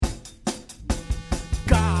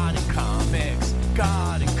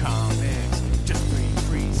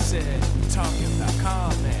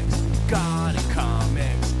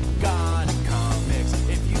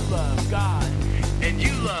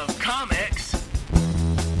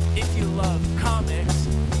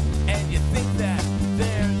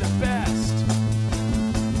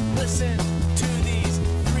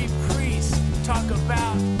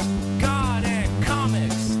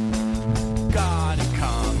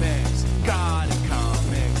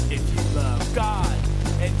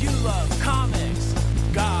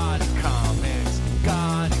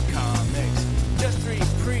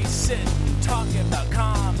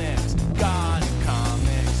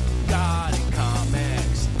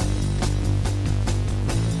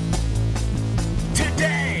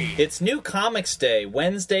It's New Comics Day,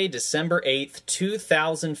 Wednesday, December 8th,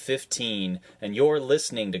 2015, and you're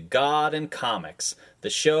listening to God and Comics,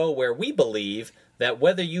 the show where we believe that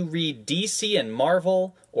whether you read DC and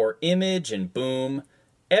Marvel or Image and Boom,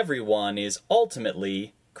 everyone is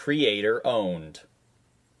ultimately creator-owned.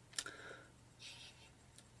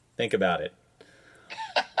 Think about it.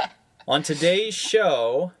 On today's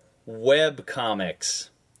show, webcomics.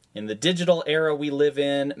 In the digital era we live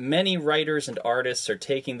in, many writers and artists are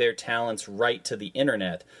taking their talents right to the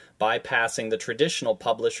internet, bypassing the traditional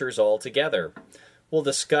publishers altogether. We'll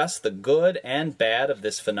discuss the good and bad of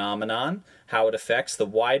this phenomenon, how it affects the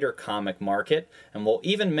wider comic market, and we'll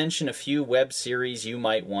even mention a few web series you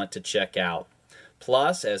might want to check out.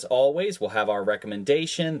 Plus, as always, we'll have our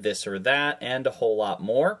recommendation, this or that, and a whole lot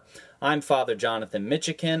more. I'm Father Jonathan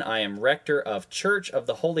Michigan. I am rector of Church of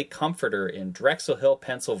the Holy Comforter in Drexel Hill,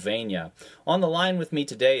 Pennsylvania. On the line with me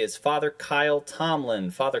today is Father Kyle Tomlin.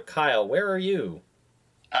 Father Kyle, where are you?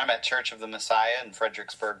 I'm at Church of the Messiah in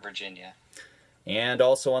Fredericksburg, Virginia. And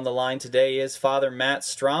also on the line today is Father Matt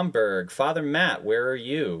Stromberg. Father Matt, where are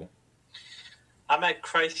you? I'm at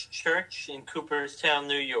Christ Church in Cooperstown,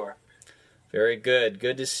 New York. Very good.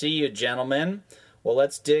 Good to see you, gentlemen. Well,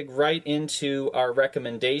 let's dig right into our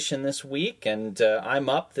recommendation this week, and I'm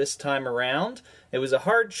up this time around. It was a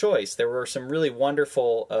hard choice. There were some really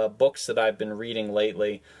wonderful books that I've been reading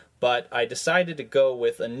lately, but I decided to go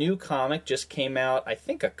with a new comic, just came out, I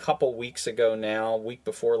think, a couple weeks ago now, week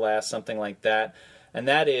before last, something like that, and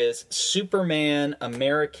that is Superman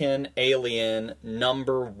American Alien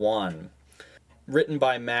 #1, written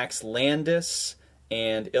by Max Landis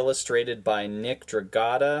and illustrated by Nick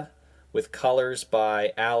Dragotta, with colors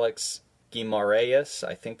by Alex Guimaraes.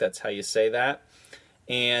 I think that's how you say that.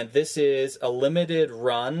 And this is a limited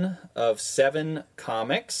run of 7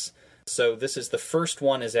 comics. So this is the first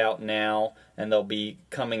one is out now, and they'll be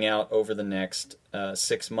coming out over the next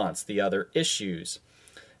 6 months, the other issues.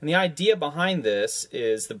 And the idea behind this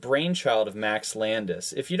is the brainchild of Max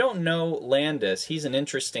Landis. If you don't know Landis, he's an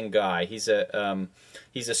interesting guy. He's a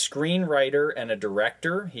screenwriter and a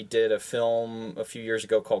director. He did a film a few years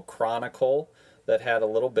ago called Chronicle that had a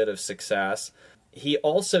little bit of success. He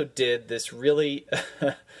also did this really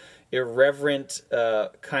irreverent,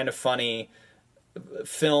 kind of funny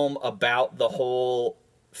film about the whole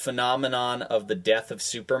phenomenon of the death of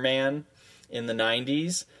Superman in the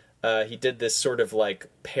 90s. He did this sort of like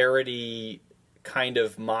parody kind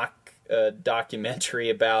of mock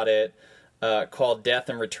documentary about it called Death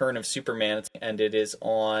and Return of Superman, and it is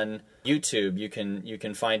on YouTube. You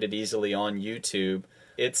can find it easily on YouTube.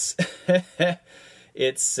 It's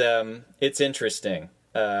it's interesting.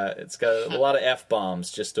 It's got a lot of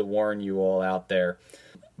F-bombs, just to warn you all out there.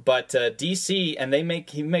 But DC, and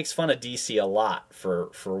he makes fun of DC a lot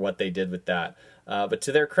for what they did with that. But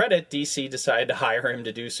to their credit, DC decided to hire him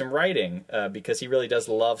to do some writing because he really does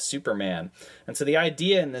love Superman. And so the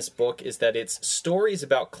idea in this book is that it's stories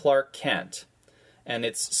about Clark Kent, and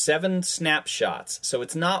it's 7 snapshots. So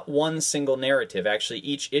it's not one single narrative. Actually,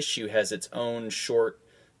 each issue has its own short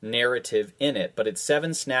narrative in it, but it's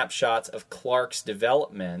 7 snapshots of Clark's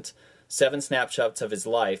development, 7 snapshots of his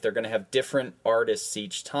life. They're going to have different artists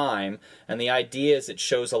each time, and the idea is it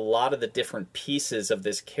shows a lot of the different pieces of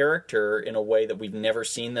this character in a way that we've never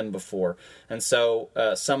seen them before. And so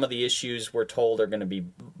some of the issues, we're told, are going to be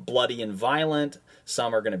bloody and violent,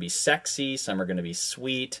 some are going to be sexy, some are going to be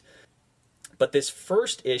sweet. But this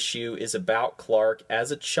first issue is about Clark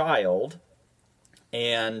as a child,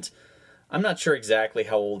 and I'm not sure exactly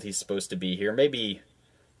how old he's supposed to be here, maybe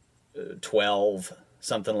 12,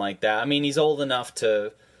 something like that. I mean, he's old enough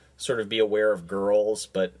to sort of be aware of girls,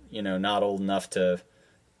 but, not old enough to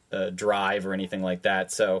drive or anything like that.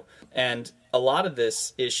 So, and a lot of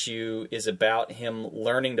this issue is about him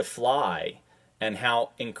learning to fly and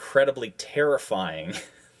how incredibly terrifying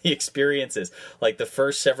the experience is. Like, the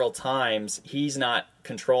first several times, he's not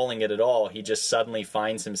controlling it at all. He just suddenly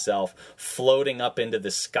finds himself floating up into the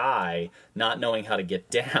sky, not knowing how to get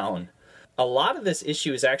down. A lot of this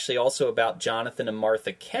issue is actually also about Jonathan and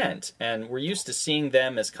Martha Kent, and we're used to seeing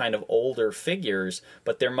them as kind of older figures,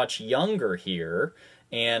 but they're much younger here,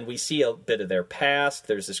 and we see a bit of their past.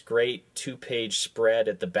 There's this great 2-page spread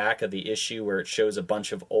at the back of the issue where it shows a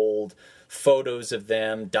bunch of old photos of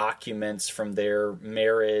them, documents from their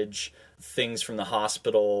marriage, things from the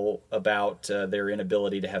hospital about their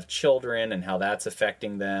inability to have children and how that's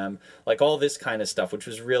affecting them, like all this kind of stuff, which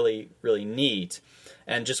was really, really neat.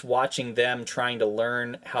 And just watching them trying to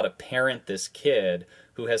learn how to parent this kid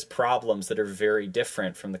who has problems that are very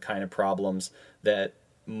different from the kind of problems that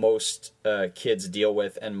most kids deal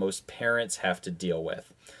with and most parents have to deal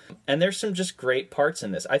with. And there's some just great parts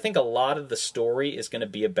in this. I think a lot of the story is going to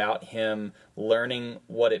be about him learning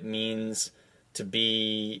what it means to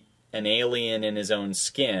be an alien in his own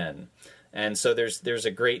skin. And so there's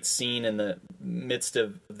a great scene in the midst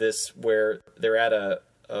of this where they're at a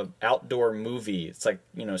outdoor movie. It's like,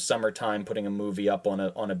 summertime, putting a movie up on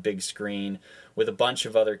a big screen with a bunch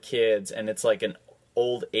of other kids, and it's like an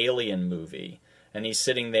old alien movie. And he's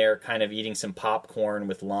sitting there kind of eating some popcorn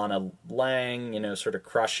with Lana Lang, sort of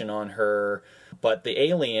crushing on her. But the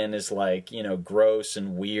alien is like, gross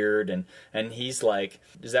and weird. And he's like,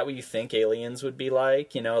 is that what you think aliens would be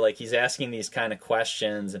like? Like he's asking these kind of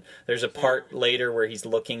questions. And there's a part later where he's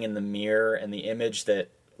looking in the mirror, and the image that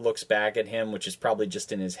looks back at him, which is probably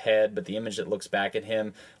just in his head, but the image that looks back at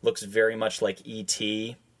him looks very much like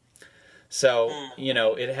E.T. So,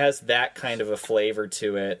 it has that kind of a flavor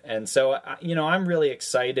to it. And so, I'm really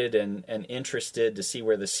excited and interested to see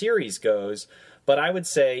where the series goes. But I would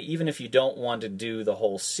say, even if you don't want to do the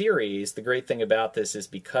whole series, the great thing about this is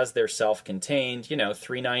because they're self-contained,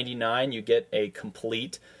 $3.99, you get a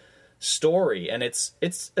complete story. And it's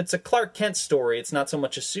a Clark Kent story. It's not so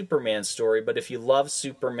much a Superman story, but if you love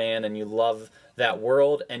Superman and you love that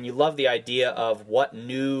world and you love the idea of what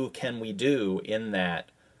new can we do in that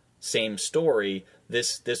same story,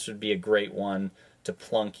 this would be a great one to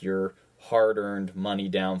plunk your hard-earned money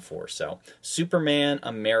down for. So, Superman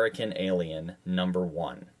American Alien,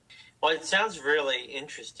 #1. Well, it sounds really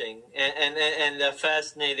interesting and a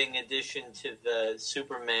fascinating addition to the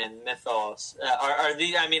Superman mythos. Are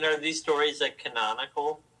these stories like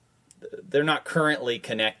canonical? They're not currently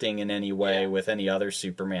connecting in any way with any other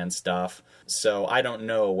Superman stuff. So I don't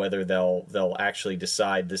know whether they'll actually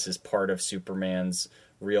decide this is part of Superman's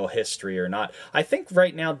real history or not. I think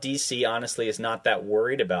right now DC honestly is not that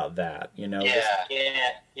worried about that. Yeah.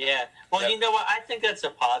 Well, you know what? I think that's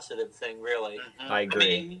a positive thing, really. Mm-hmm. I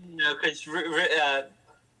agree. Because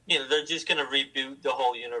they're just going to reboot the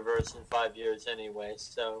whole universe in 5 years anyway.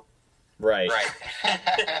 So right.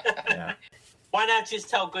 Yeah. Why not just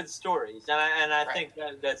tell good stories? And I think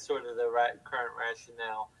that's sort of the current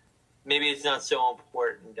rationale. Maybe it's not so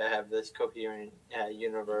important to have this coherent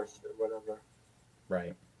universe or whatever.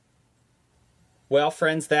 Right. Well,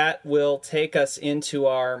 friends, that will take us into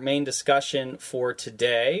our main discussion for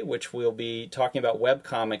today, which we'll be talking about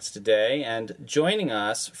webcomics today. And joining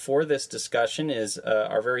us for this discussion is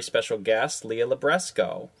our very special guest, Leah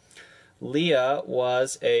Libresco. Leah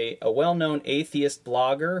was a well-known atheist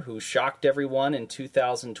blogger who shocked everyone in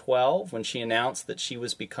 2012 when she announced that she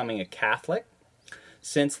was becoming a Catholic.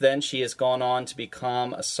 Since then, she has gone on to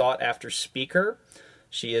become a sought-after speaker.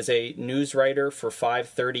 She is a news writer for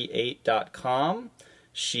 538.com.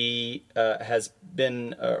 She has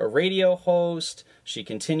been a radio host. She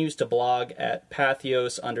continues to blog at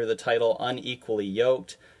Pathos under the title Unequally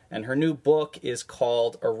Yoked. And her new book is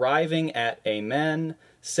called Arriving at Amen,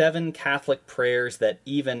 7 Catholic Prayers That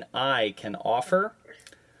Even I Can Offer.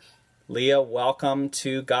 Leah, welcome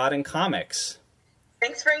to God and Comics.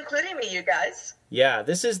 Thanks for including me, you guys. Yeah,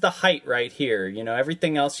 this is the height right here.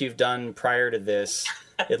 Everything else you've done prior to this,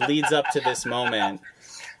 it leads up to this moment,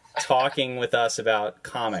 talking with us about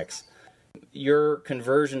comics. Your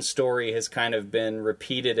conversion story has kind of been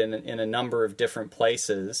repeated in a number of different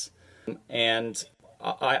places, and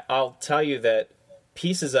I'll tell you that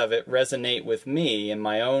pieces of it resonate with me in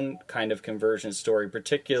my own kind of conversion story,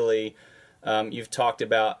 particularly you've talked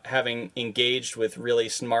about having engaged with really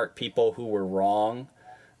smart people who were wrong,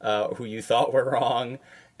 who you thought were wrong,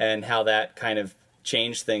 and how that kind of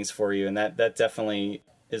changed things for you. And that definitely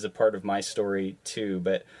is a part of my story too.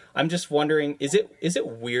 But I'm just wondering, is it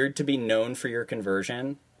weird to be known for your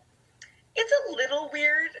conversion? It's a little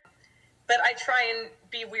weird, but I try and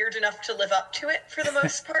be weird enough to live up to it for the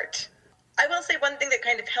most part. I will say one thing that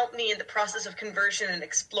kind of helped me in the process of conversion and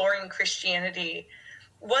exploring Christianity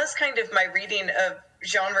was kind of my reading of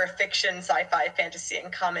genre fiction, sci-fi, fantasy,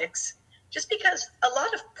 and comics. Just because a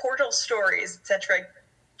lot of portal stories, etc.,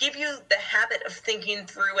 give you the habit of thinking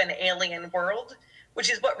through an alien world, which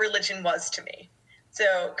is what religion was to me.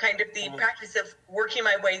 So kind of the practice of working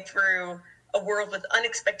my way through a world with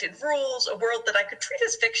unexpected rules, a world that I could treat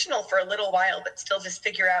as fictional for a little while, but still just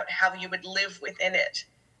figure out how you would live within it,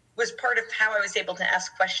 was part of how I was able to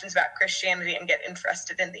ask questions about Christianity and get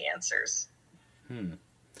interested in the answers.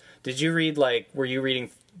 Did you read, were you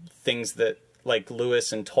reading things that, like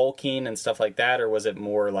Lewis and Tolkien and stuff like that, or was it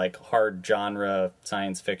more like hard genre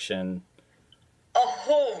science fiction? A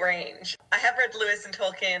whole range. I have read Lewis and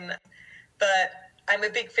Tolkien, but I'm a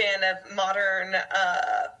big fan of modern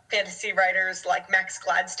fantasy writers like Max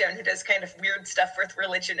Gladstone, who does kind of weird stuff with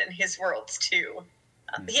religion in his worlds too.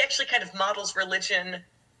 He actually kind of models religion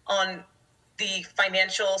on the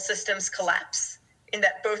financial system's collapse, in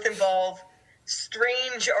that both involve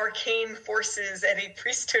strange arcane forces and a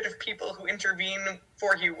priesthood of people who intervene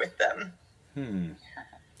for you with them.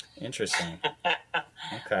 Interesting.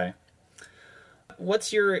 Okay.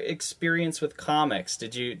 What's your experience with comics?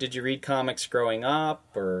 Did you read comics growing up,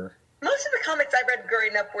 or? Most of the comics I read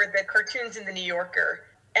growing up were the cartoons in the New Yorker.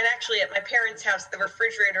 And actually, at my parents' house, the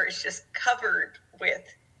refrigerator is just covered with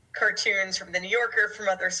cartoons from the New Yorker, from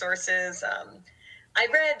other sources. I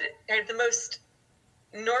read the most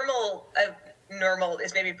normal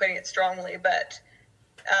is maybe putting it strongly, but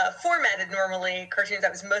formatted normally cartoons I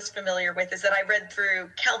was most familiar with is that I read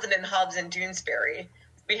through Calvin and Hobbes and Doonesbury.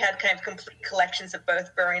 We had kind of complete collections of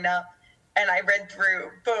both growing up, and I read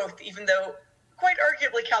through both, even though quite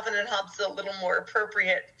arguably Calvin and Hobbes is a little more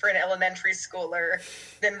appropriate for an elementary schooler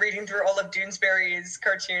than reading through all of Doonesbury's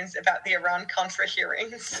cartoons about the Iran-Contra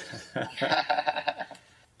hearings.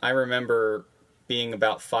 I remember being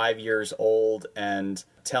about 5 years old and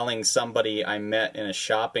telling somebody I met in a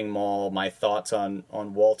shopping mall my thoughts on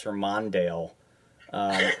Walter Mondale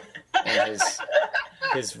and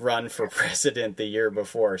his run for president the year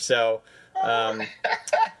before. So, some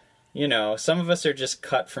of us are just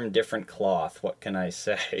cut from different cloth. What can I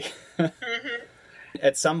say?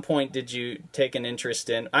 At some point, did you take an interest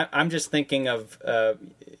in... I'm just thinking of...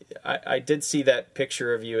 I did see that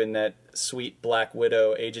picture of you in that sweet Black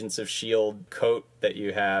Widow Agents of S.H.I.E.L.D. coat that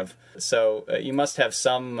you have. So you must have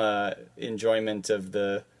some enjoyment of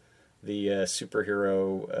the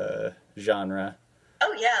superhero genre.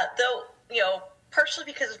 Oh, yeah. Though, partially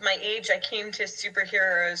because of my age, I came to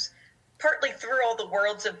superheroes partly through all the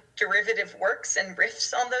worlds of derivative works and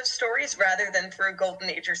riffs on those stories rather than through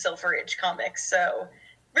Golden Age or Silver Age comics. So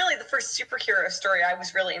really the first superhero story I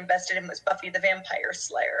was really invested in was Buffy the Vampire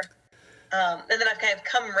Slayer. And then I've kind of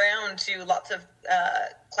come around to lots of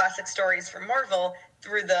classic stories from Marvel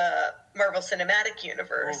through the Marvel Cinematic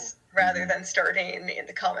Universe rather than starting in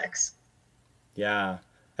the comics. Yeah.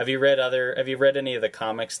 Have you read any of the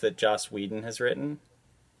comics that Joss Whedon has written?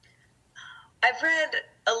 I've read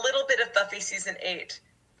a little bit of Buffy Season 8,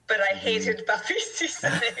 but I hated Buffy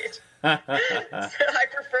Season 8. So I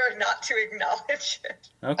prefer not to acknowledge it.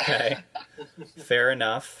 Okay. Fair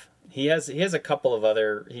enough. He has a couple of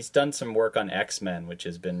other... He's done some work on X-Men, which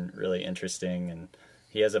has been really interesting, and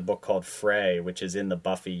he has a book called Frey, which is in the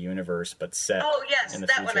Buffy universe, but set in the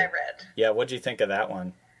future. One I read. Yeah, what'd you think of that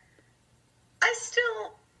one? I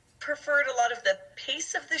still preferred a lot of the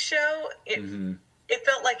pace of the show. It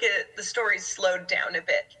felt like the stories slowed down a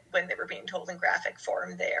bit when they were being told in graphic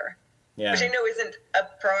form there. Yeah. Which I know isn't a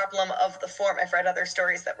problem of the form. I've read other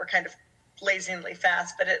stories that were kind of blazingly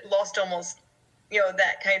fast, but it lost almost,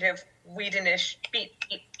 that kind of Whedonish beat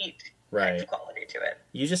kind of quality to it.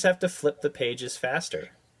 You just have to flip the pages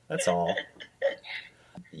faster. That's all.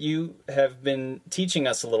 You have been teaching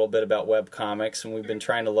us a little bit about webcomics, and we've been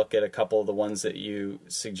trying to look at a couple of the ones that you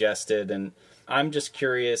suggested, and I'm just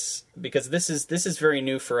curious, because this is very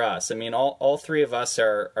new for us. I mean, all three of us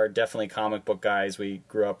are definitely comic book guys. We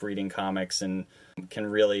grew up reading comics and can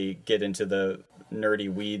really get into the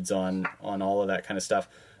nerdy weeds on all of that kind of stuff.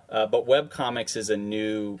 But webcomics is a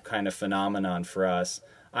new kind of phenomenon for us.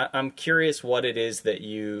 I'm curious what it is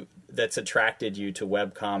that's attracted you to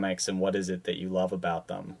webcomics, and what is it that you love about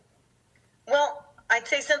them? Well, I'd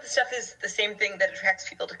say some of the stuff is the same thing that attracts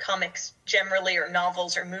people to comics generally, or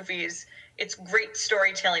novels or movies. It's great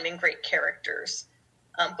storytelling and great characters.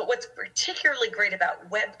 But what's particularly great about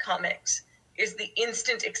webcomics is the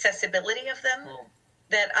instant accessibility of them.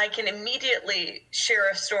 That I can immediately share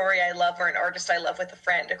a story I love or an artist I love with a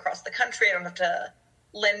friend across the country. I don't have to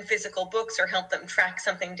lend physical books or help them track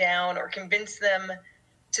something down or convince them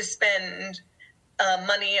to spend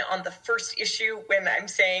money on the first issue when I'm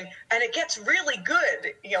saying, and it gets really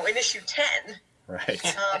good, in issue 10. Right.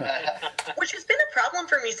 Which has been a problem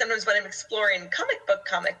for me sometimes when I'm exploring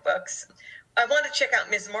comic books. I want to check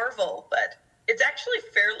out Ms. Marvel, but it's actually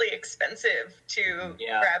fairly expensive to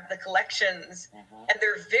grab the collections, and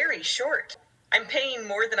they're very short. I'm paying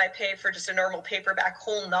more than I pay for just a normal paperback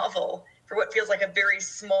whole novel for what feels like a very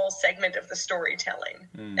small segment of the storytelling,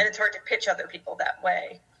 and it's hard to pitch other people that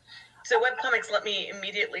way. So webcomics let me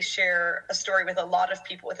immediately share a story with a lot of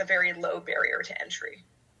people with a very low barrier to entry.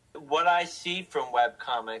 What I see from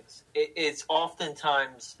webcomics is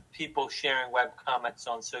oftentimes people sharing webcomics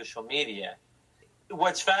on social media.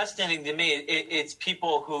 What's fascinating to me, it's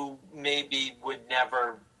people who maybe would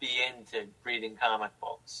never be into reading comic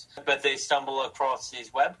books, but they stumble across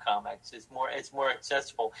these web comics. It's more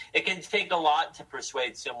accessible. It can take a lot to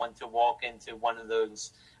persuade someone to walk into one of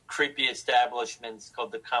those creepy establishments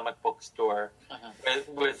called the comic book store,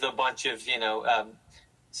 with a bunch of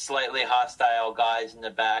slightly hostile guys in the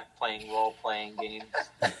back playing role-playing games.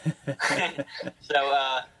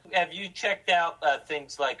 So, have you checked out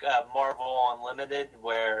things like Marvel Unlimited,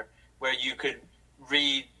 where you could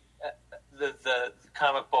read the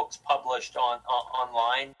comic books published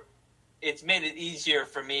online? It's made it easier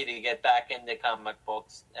for me to get back into comic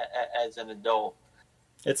books as an adult.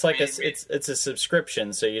 It's like it's a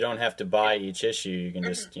subscription, so you don't have to buy each issue. You can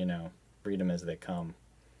just read them as they come.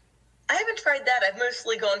 I haven't tried that. I've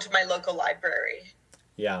mostly gone to my local library.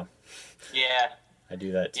 Yeah. Yeah. I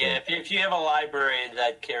do that too. Yeah, if you have a library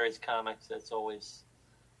that carries comics, that's always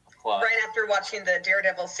a plus. Right after watching the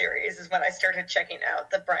Daredevil series is when I started checking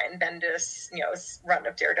out the Brian Bendis, run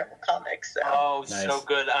of Daredevil comics. So. Oh, nice. So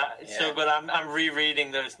good. So good. I'm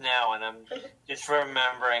rereading those now, and I'm just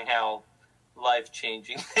remembering how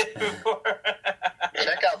life-changing they were.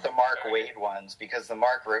 Check out the Mark Waid ones, because the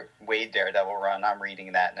Mark Waid Daredevil run, I'm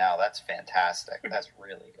reading that now. That's fantastic. That's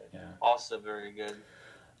really good. Yeah. Also very good.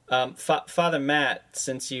 Father Matt,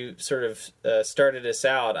 since you sort of started us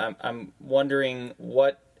out, I'm wondering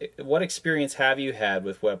what experience have you had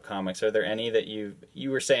with webcomics? Are there any that you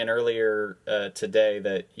were saying earlier today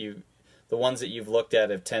that the ones that you've looked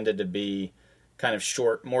at have tended to be kind of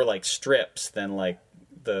short, more like strips than like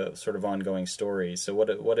the sort of ongoing stories. So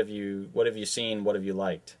what have you seen? What have you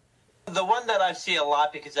liked? The one that I see a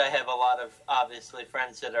lot, because I have a lot of, obviously,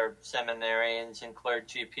 friends that are seminarians and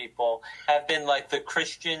clergy people, have been like the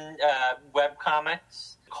Christian web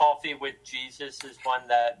comics. Coffee with Jesus is one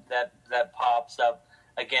that pops up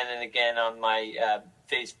again and again on my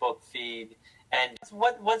Facebook feed. And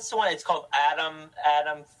what's the one? It's called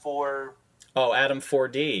Adam 4. Oh, Adam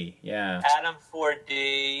 4D. Yeah. Adam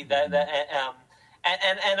 4D.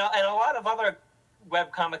 And a lot of other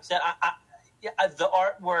web comics that the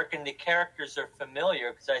artwork and the characters are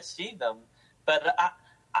familiar because I see them, but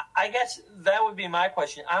I guess that would be my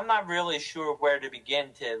question. I'm not really sure where to begin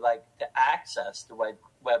to access the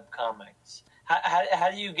web comics.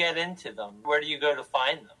 How do you get into them? Where do you go to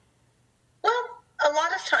find them? Well, a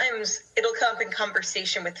lot of times it'll come up in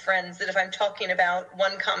conversation with friends that if I'm talking about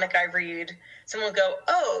one comic I read, someone will go,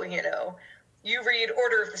 "Oh, you read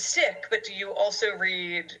Order of the Stick, but do you also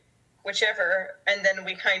read whichever?" And then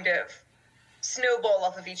we kind of snowball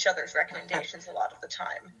off of each other's recommendations a lot of the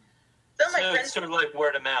time. So it's sort of like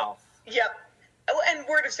word of mouth. Yep. Oh, and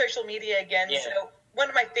word of social media again. Yeah. So one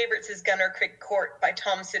of my favorites is Gunner Creek Court by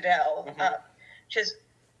Tom Siddell, which is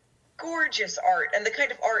gorgeous art, and the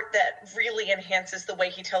kind of art that really enhances the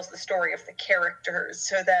way he tells the story of the characters,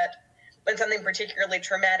 so that when something particularly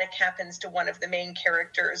traumatic happens to one of the main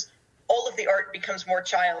characters, all of the art becomes more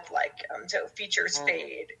childlike. So features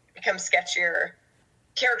fade, becomes sketchier.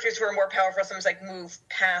 Characters who are more powerful sometimes move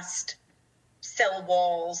past cell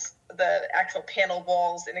walls, the actual panel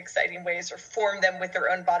walls, in exciting ways, or form them with their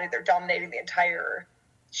own body. They're dominating the entire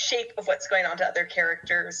shape of what's going on to other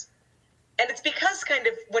characters. And it's because kind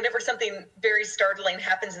of whenever something very startling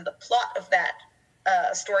happens in the plot of that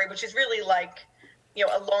story, which is really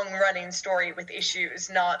a long-running story with issues,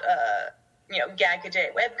 not a gag-a-day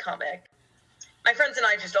webcomic. My friends and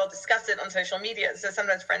I just all discuss it on social media, so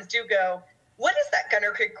sometimes friends do go, "What is that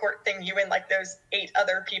Gunner Creek Court thing you and those 8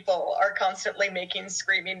 other people are constantly making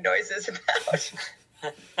screaming noises about?"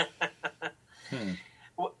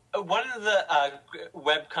 One of the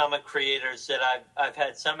webcomic creators that I've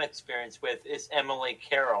had some experience with is Emily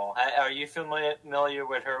Carroll. Are you familiar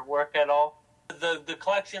with her work at all? The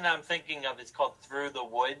collection I'm thinking of is called Through the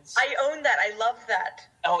Woods. I own that. I love that.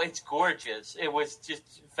 Oh, it's gorgeous. It was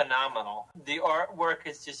just phenomenal. The artwork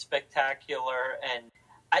is just spectacular, and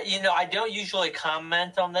I don't usually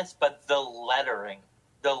comment on this, but the lettering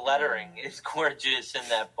is gorgeous in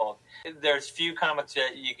that book. There's few comics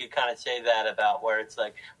that you could kind of say that about, where it's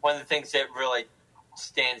like one of the things that really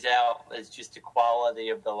stands out is just the quality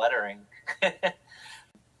of the lettering.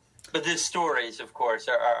 But the stories, of course,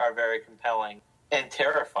 are very compelling and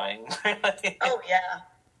terrifying. Oh, yeah.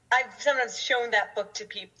 I've sometimes shown that book to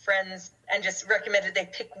friends and just recommended they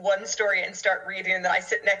pick one story and start reading, and then I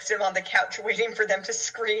sit next to them on the couch waiting for them to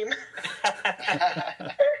scream.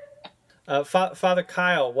 Father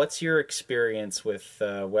Kyle, what's your experience with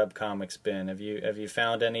webcomics been? Have you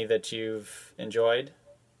found any that you've enjoyed?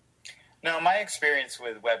 No, my experience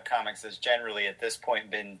with webcomics has generally at this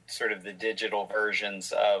point been sort of the digital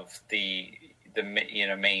versions of the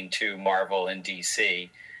main 2, Marvel and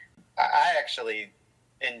DC. I actually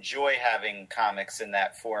enjoy having comics in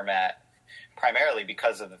that format, primarily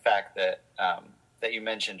because of the fact that that you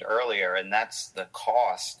mentioned earlier, and that's the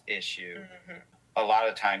cost issue. Mm-hmm. A lot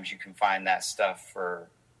of times you can find that stuff for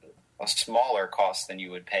a smaller cost than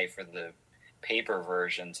you would pay for the paper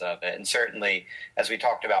versions of it. And certainly, as we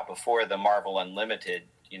talked about before, the Marvel Unlimited,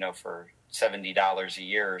 for $70 a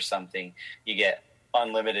year or something, you get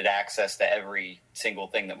unlimited access to every single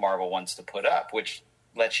thing that Marvel wants to put up, which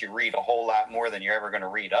lets you read a whole lot more than you're ever going to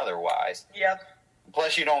read otherwise. Yep.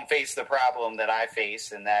 Plus, you don't face the problem that I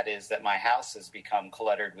face, and that is that my house has become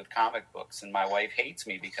cluttered with comic books, and my wife hates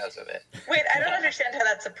me because of it. Wait, I don't understand how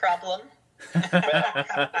that's a problem. Well, it's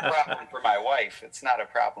a problem for my wife. It's not a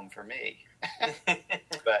problem for me.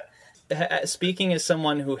 But speaking as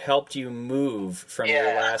someone who helped you move from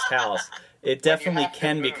your last house, it definitely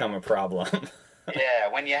can become a problem. Yeah,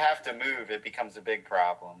 when you have to move, it becomes a big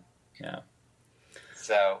problem. Yeah.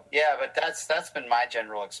 So, but that's been my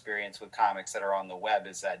general experience with comics that are on the web,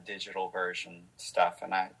 is that digital version stuff.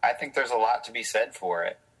 And I think there's a lot to be said for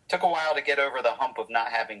it. Took a while to get over the hump of not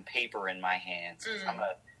having paper in my hands. I'm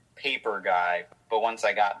a paper guy, but once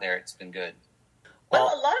I got there, it's been good. Well,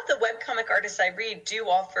 a lot of the webcomic artists I read do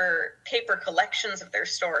offer paper collections of their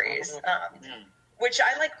stories, which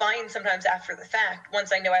I like buying sometimes after the fact,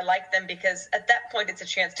 once I know I like them, because at that point it's a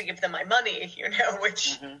chance to give them my money,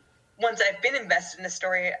 which... Once I've been invested in a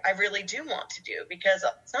story, I really do want to do, because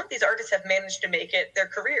some of these artists have managed to make it their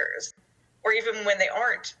careers, or even when they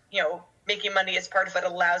aren't, making money as part of what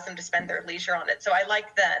allows them to spend their leisure on it. So I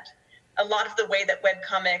like that a lot of the way that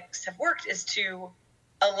webcomics have worked is to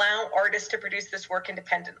allow artists to produce this work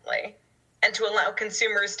independently, and to allow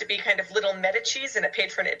consumers to be kind of little Medicis in a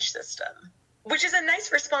patronage system, which is a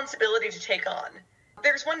nice responsibility to take on.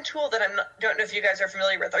 There's one tool that don't know if you guys are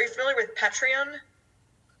familiar with. Are you familiar with Patreon?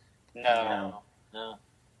 No. Yeah,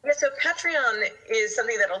 so Patreon is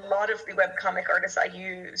something that a lot of the webcomic artists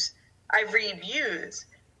I read use,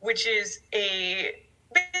 which is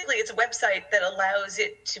basically it's a website that allows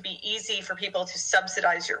it to be easy for people to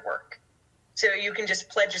subsidize your work. So you can just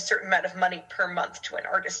pledge a certain amount of money per month to an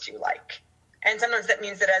artist you like. And sometimes that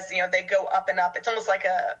means that as they go up and up, it's almost like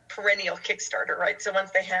a perennial Kickstarter, right? So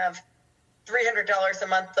once they have $300 a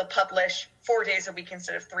month, they'll publish 4 days a week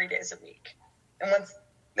instead of 3 days a week. And once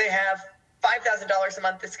they have $5,000 a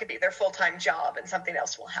month, this could be their full-time job, and something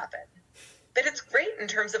else will happen. But it's great in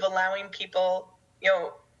terms of allowing people,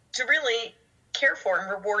 to really care for and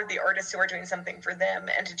reward the artists who are doing something for them,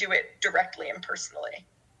 and to do it directly and personally.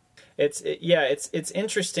 It's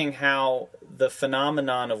interesting how the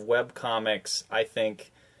phenomenon of webcomics, I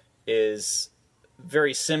think, is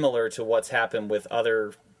very similar to what's happened with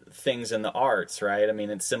other things in the arts, right? I mean,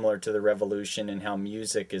 it's similar to the revolution in how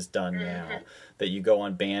music is done now, that you go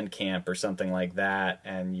on Bandcamp or something like that,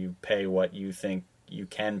 and you pay what you think you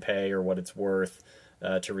can pay or what it's worth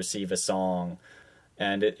to receive a song.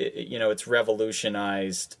 And it's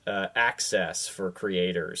revolutionized access for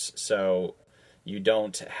creators. So you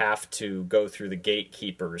don't have to go through the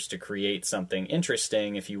gatekeepers to create something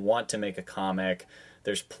interesting. If you want to make a comic,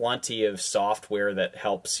 there's plenty of software that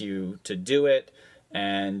helps you to do it.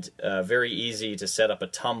 And very easy to set up a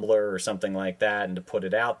Tumblr or something like that and to put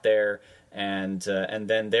it out there, and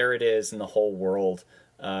then there it is, and the whole world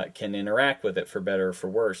can interact with it, for better or for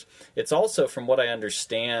worse. It's also, from what I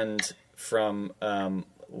understand from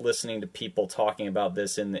listening to people talking about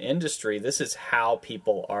this in the industry, this is how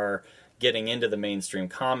people are getting into the mainstream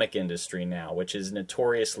comic industry now, which is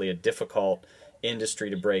notoriously a difficult industry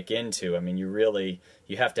to break into. I mean, you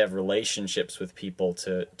have to have relationships with people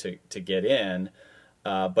to get in.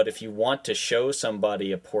 But if you want to show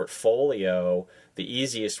somebody a portfolio, the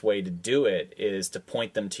easiest way to do it is to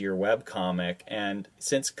point them to your webcomic. And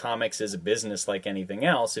since comics is a business like anything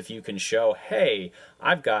else, if you can show, hey,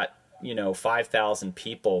 I've got 5,000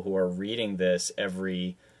 people who are reading this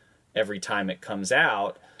every time it comes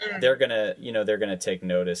out, they're gonna take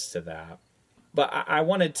notice to that. But I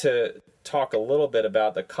wanted to talk a little bit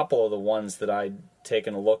about a couple of the ones that I'd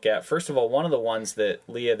taken a look at. First of all, one of the ones that,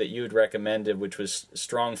 Leah, that you had recommended, which was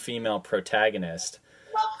Strong Female Protagonist.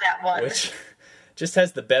 Love that one. Which just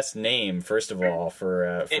has the best name, first of all, for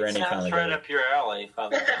any kind of It sounds right up your alley,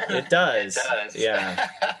 Father. It does. It does. Yeah.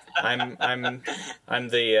 I'm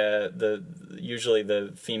the usually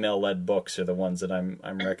the female-led books are the ones that I'm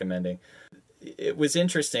recommending. It was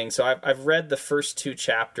interesting. So I've read the first 2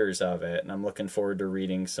 chapters of it, and I'm looking forward to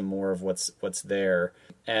reading some more of what's there.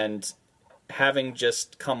 And having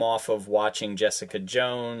just come off of watching Jessica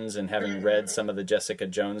Jones and having read some of the Jessica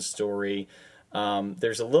Jones story,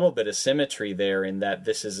 there's a little bit of symmetry there in that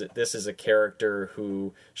this is a character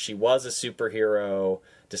who she was a superhero,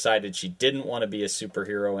 decided she didn't want to be a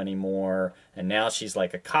superhero anymore, and now she's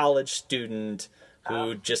like a college student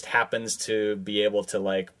who just happens to be able to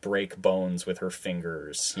like break bones with her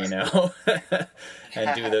fingers, you know,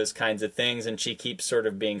 and do those kinds of things. And she keeps sort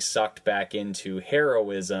of being sucked back into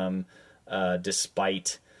heroism,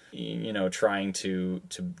 despite, you know, trying to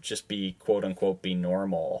just be, quote unquote, be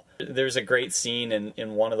normal. There's a great scene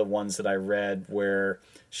in one of the ones that I read where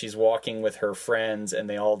she's walking with her friends and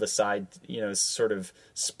they all decide, you know, sort of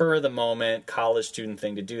spur of the moment, college student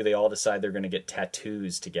thing to do. They all decide they're going to get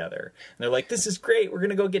tattoos together. And they're like, this is great. We're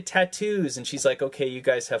going to go get tattoos. And she's like, okay, you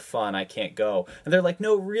guys have fun. I can't go. And they're like,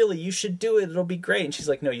 no, really, you should do it. It'll be great. And she's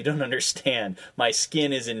like, no, you don't understand. My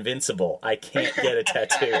skin is invincible. I can't get a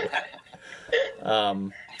tattoo.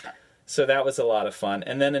 So that was a lot of fun.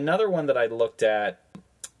 And then another one that I looked at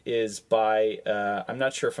is by, I'm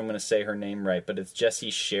not sure if I'm going to say her name right, but it's Jessie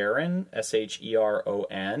Sharon,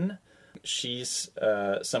 Sheron. She's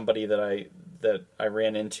somebody that I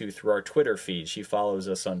ran into through our Twitter feed. She follows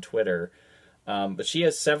us on Twitter. But she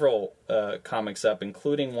has several comics up,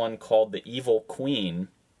 including one called The Evil Queen,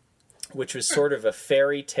 which was sort of a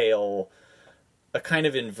fairy tale, a kind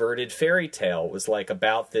of inverted fairy tale. It was like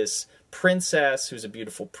about this princess who's a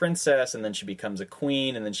beautiful princess, and then she becomes a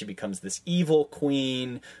queen, and then she becomes this evil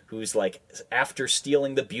queen who's like after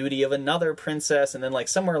stealing the beauty of another princess, and then like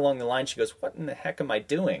somewhere along the line she goes, what in the heck am I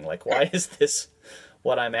doing? Like, why is this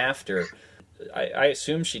what I'm after? I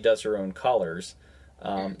assume she does her own colors.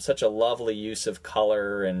 Such a lovely use of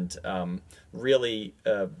color and really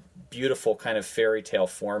beautiful kind of fairy tale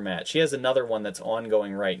format. She has another one that's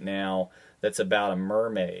ongoing right now that's about a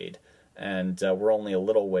mermaid. And we're only a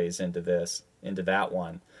little ways into that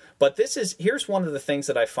one. But here's one of the things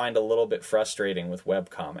that I find a little bit frustrating with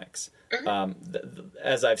webcomics,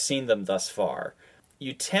 as I've seen them thus far.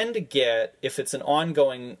 You tend to get, if it's an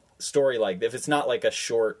ongoing story, like if it's not like a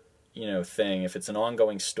short, you know, thing, if it's an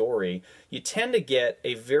ongoing story, you tend to get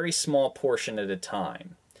a very small portion at a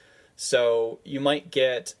time. So you might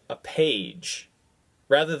get a page,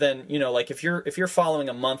 rather than, you know, like if you're following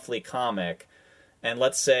a monthly comic. And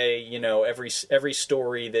let's say, you know, every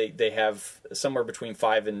story they have somewhere between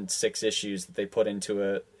 5 and 6 issues that they put into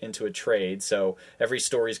a trade. So every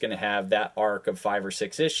story is going to have that arc of 5 or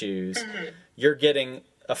 6 issues. Mm-hmm. You're getting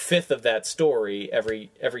a fifth of that story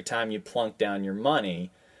every time you plunk down your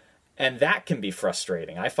money, and that can be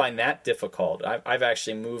frustrating. I find that difficult. I've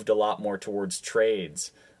actually moved a lot more towards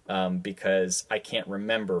trades. Because I can't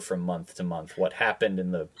remember from month to month what happened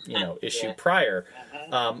in the issue prior.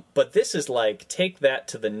 But this is like, take that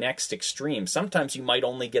to the next extreme. Sometimes you might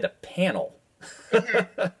only get a panel.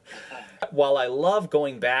 While I love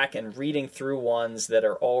going back and reading through ones that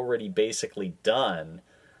are already basically done,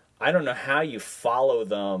 I don't know how you follow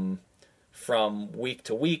them from week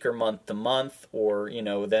to week or month to month, or, you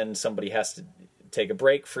know, then somebody has to take a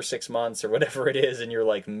break for 6 months or whatever it is, and you're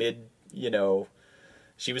like mid, you know,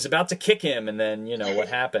 she was about to kick him, and then, you know, what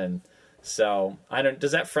happened. So,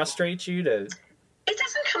 does that frustrate you to... It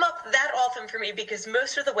doesn't come up that often for me, because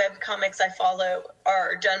most of the webcomics I follow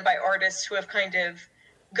are done by artists who have kind of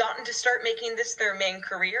gotten to start making this their main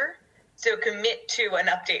career. So commit to an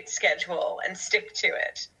update schedule and stick to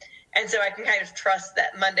it. And so I can kind of trust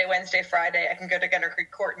that Monday, Wednesday, Friday, I can go to Gunner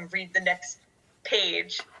Creek Court and read the next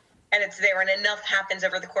page, and it's there, and enough happens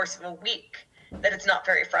over the course of a week that it's not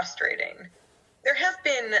very frustrating. There have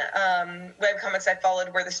been webcomics I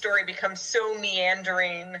followed where the story becomes so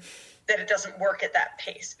meandering that it doesn't work at that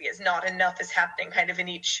pace, because not enough is happening kind of in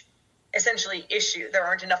each, essentially, issue. There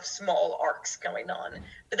aren't enough small arcs going on.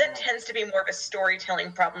 But that tends to be more of a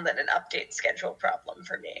storytelling problem than an update schedule problem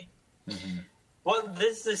for me. Mm-hmm. Well,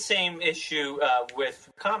 this is the same issue with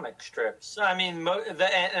comic strips. I mean,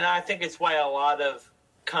 and I think it's why a lot of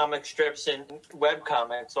comic strips and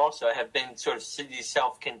webcomics also have been sort of these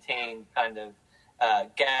self-contained kind of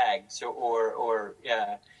gags or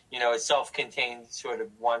you know, a self-contained sort of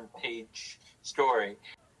one-page story.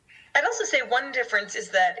 I'd also say one difference is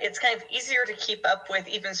that it's kind of easier to keep up with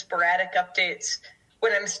even sporadic updates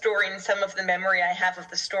when I'm storing some of the memory I have of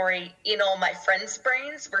the story in all my friends'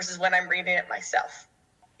 brains versus when I'm reading it myself.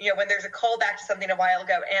 You know, when there's a callback to something a while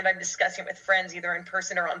ago and I'm discussing it with friends either in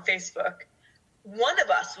person or on Facebook, one of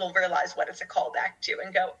us will realize what it's a callback to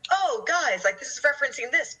and go, oh, guys, like, this is referencing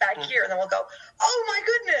this back here. And then we'll go, oh, my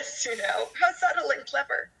goodness, you know, how subtle and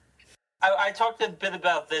clever. I talked a bit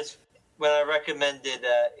about this when I recommended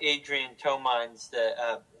Adrian Tomine's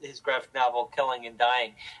his graphic novel, Killing and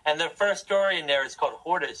Dying. And the first story in there is called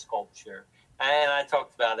Hortus Sculpture. And I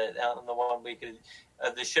talked about it on the 1 week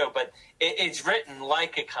the show, but it's written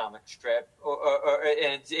like a comic strip,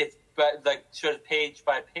 and it's but like sort of page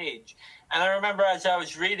by page. And I remember as I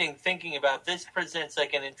was reading, thinking about this presents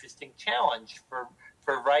like an interesting challenge for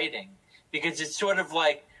writing, because it's sort of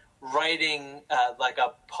like writing like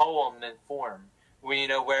a poem in form,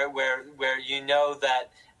 where where you know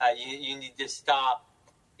that you need to stop,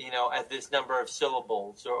 at this number of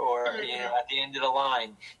syllables, or at the end of the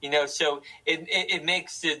line, so it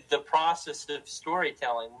makes the process of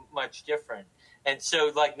storytelling much different. And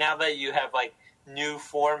so like now that you have like new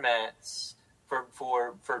formats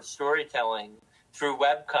for storytelling through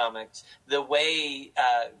webcomics, the way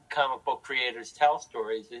comic book creators tell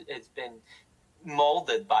stories has been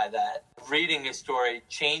molded by that. Reading a story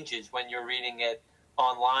changes when you're reading it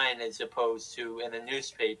online as opposed to in a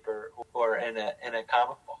newspaper or in a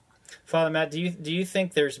comic book. Father Matt, do you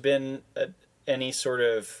think there's been any sort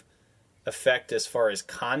of effect as far as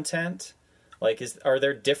content? Like, are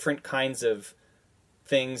there different kinds of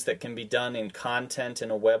things that can be done in content in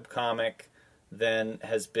a webcomic than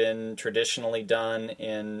has been traditionally done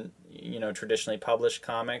in traditionally published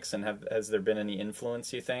comics, and has there been any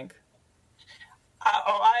influence, you think?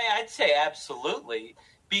 I'd say absolutely,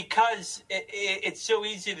 because it's so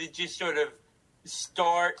easy to just sort of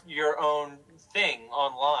start your own thing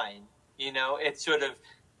online. It's sort of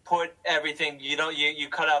put everything, you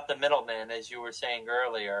cut out the middleman, as you were saying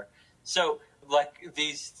earlier. So like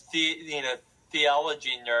these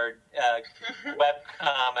theology nerd web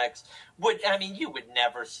comics you would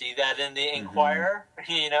never see that in the Inquirer.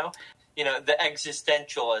 The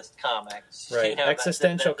existentialist comics. Right.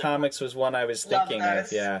 Existential comics was one I was thinking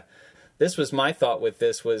of. Yeah. This was my thought with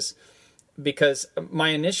this, was because my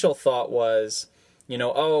initial thought was,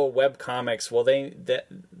 web comics, well,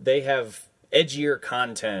 they have edgier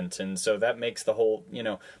content, and so that makes the whole,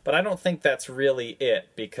 but I don't think that's really it,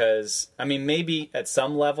 because maybe at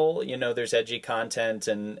some level, there's edgy content,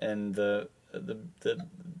 and the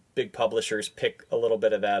big publishers pick a little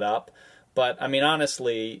bit of that up, but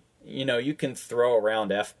honestly, you can throw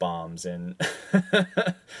around F-bombs in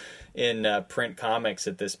in print comics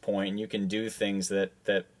at this point, and you can do things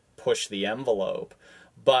that push the envelope.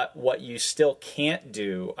 But what you still can't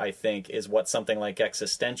do, I think, is what something like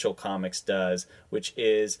Existential Comics does, which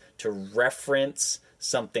is to reference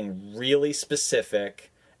something really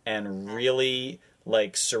specific and really,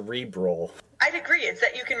 like, cerebral. I'd agree. It's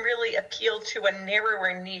that you can really appeal to a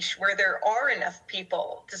narrower niche where there are enough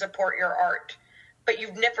people to support your art, but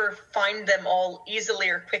you'd never find them all easily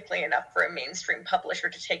or quickly enough for a mainstream publisher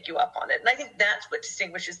to take you up on it. And I think that's what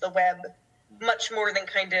distinguishes the web much more than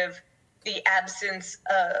kind of the absence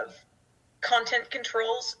of content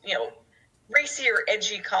controls. Racy or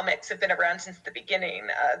edgy comics have been around since the beginning.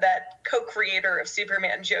 That co-creator of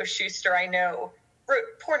Superman, Joe Shuster, I know,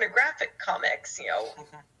 wrote pornographic comics,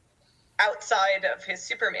 outside of his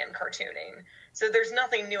Superman cartooning. So there's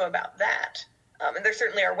nothing new about that. And there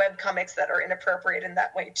certainly are web comics that are inappropriate in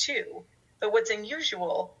that way too. But what's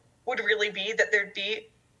unusual would really be that there'd be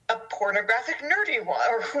a pornographic nerdy one,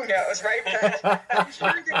 or who knows, right? But I'm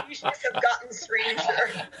sure the niches have gotten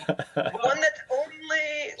stranger. One that's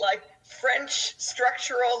only like French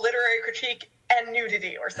structural literary critique and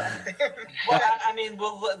nudity or something.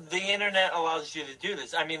 Well, the internet allows you to do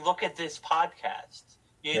this. Look at this podcast.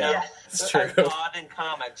 It's true. God and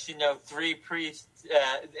comics, three priests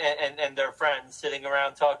and their friends sitting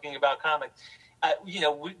around talking about comics.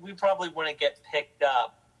 We probably wouldn't get picked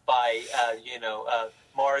up by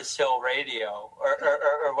Mars Hill Radio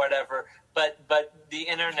or whatever, but the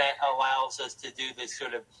internet allows us to do this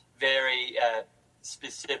sort of very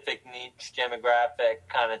specific niche demographic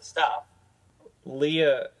kind of stuff.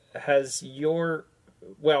 Leah,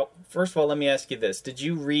 first of all, let me ask you this. Did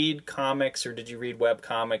you read comics, or did you read web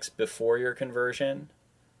comics before your conversion?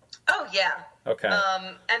 Oh, yeah. Okay.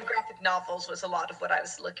 And graphic novels was a lot of what I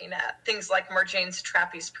was looking at. Things like Marjane's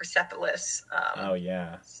Trappist Persepolis. Oh,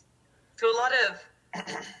 yeah. So a lot of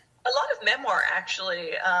memoir,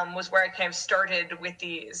 actually, was where I kind of started with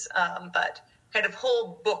these. But kind of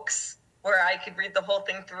whole books where I could read the whole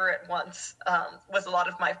thing through at once was a lot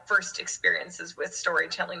of my first experiences with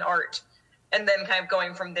storytelling art. And then kind of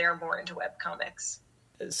going from there more into webcomics.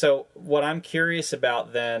 So what I'm curious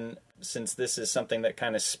about then, since this is something that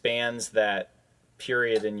kind of spans that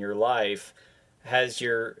period in your life, has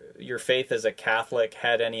your faith as a Catholic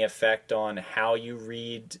had any effect on how you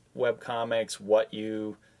read webcomics, what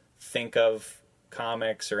you think of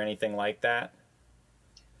comics, or anything like that?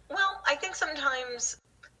 Well, I think sometimes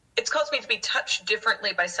it's caused me to be touched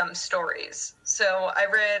differently by some stories. So I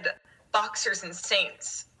read Boxers and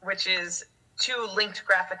Saints, which is 2 linked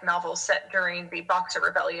graphic novels set during the Boxer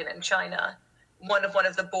Rebellion in China, one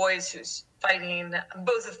of the boys who's fighting,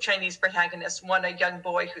 both of Chinese protagonists, one a young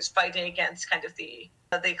boy who's fighting against kind of the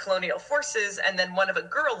colonial forces, and then one of a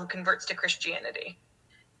girl who converts to Christianity.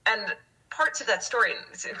 And parts of that story,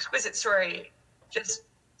 it's an exquisite story, just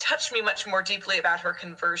touched me much more deeply about her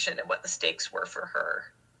conversion and what the stakes were for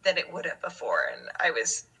her than it would have before. And I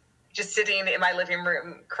was just sitting in my living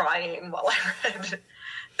room crying while I read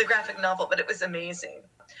the graphic novel, but it was amazing.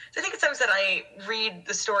 So I think it's times that I read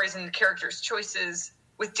the stories and the characters' choices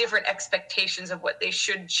with different expectations of what they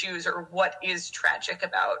should choose or what is tragic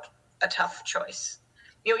about a tough choice.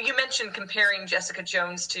 You know, you mentioned comparing Jessica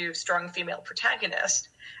Jones to strong female protagonist.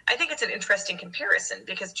 I think it's an interesting comparison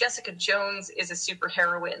because Jessica Jones is a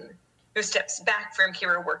superheroine who steps back from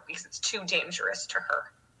hero work because it's too dangerous to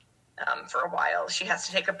her. For a while, she has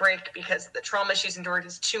to take a break because the trauma she's endured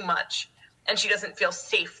is too much, and she doesn't feel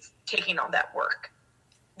safe taking on that work.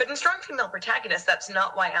 But in Strong Female Protagonist, that's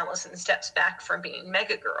not why Allison steps back from being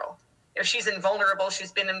Mega Girl. You know, she's invulnerable.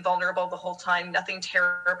 She's been invulnerable the whole time. Nothing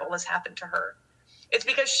terrible has happened to her. It's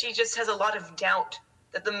because she just has a lot of doubt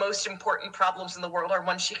that the most important problems in the world are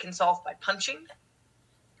ones she can solve by punching.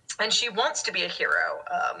 And she wants to be a hero.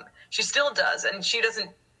 She still does, and she doesn't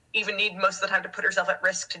even need most of the time to put herself at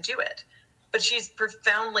risk to do it. But she's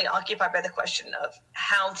profoundly occupied by the question of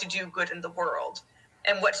how to do good in the world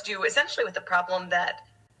and what to do essentially with the problem that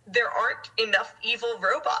there aren't enough evil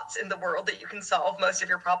robots in the world that you can solve most of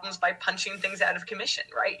your problems by punching things out of commission,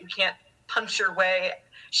 right? You can't punch your way.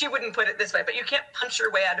 She wouldn't put it this way, but you can't punch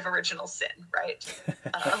your way out of original sin, right?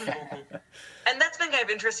 And that's been kind of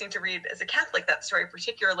interesting to read as a Catholic, that story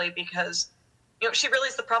particularly, because, you know, she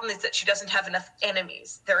realized the problem is that she doesn't have enough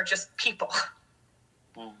enemies. There are just people.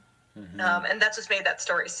 Mm-hmm. And that's what's made that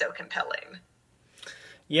story so compelling.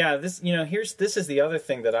 Yeah, this is the other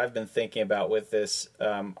thing that I've been thinking about with this.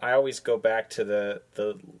 I always go back to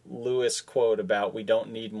the Lewis quote about we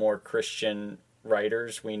don't need more Christian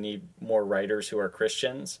writers, we need more writers who are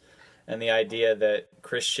Christians, and the idea that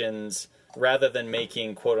Christians, rather than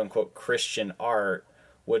making quote-unquote Christian art,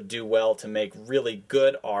 would do well to make really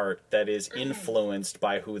good art that is influenced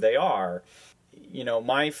by who they are. You know,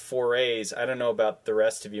 my forays, I don't know about the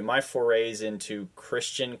rest of you, my forays into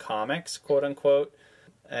Christian comics, quote-unquote,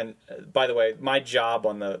 and by the way, my job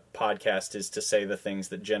on the podcast is to say the things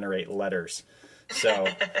that generate letters. So,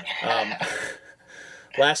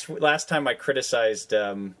 last time I criticized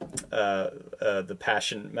the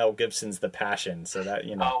Passion, Mel Gibson's The Passion. So that,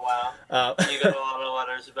 you know. Oh wow! You got a lot of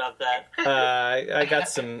letters about that. I got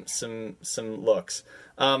some looks.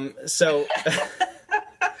 So.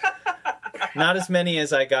 Not as many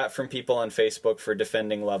as I got from people on Facebook for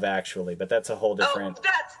defending Love Actually, but that's a whole different. Oh,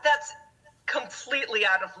 that's completely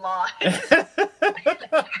out of line.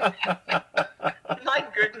 My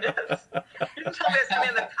goodness. You didn't tell me there's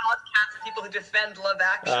in the podcast of people who defend Love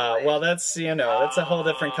Actually. Well, that's a whole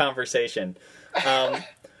different conversation.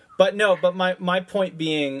 But my point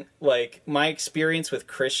being, like, my experience with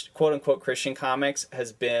quote-unquote Christian comics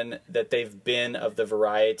has been that they've been of the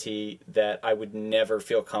variety that I would never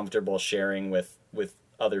feel comfortable sharing with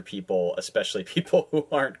other people, especially people who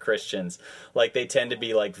aren't Christians. Like, they tend to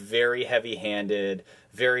be, like, very heavy-handed,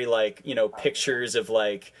 very, like, you know, pictures of,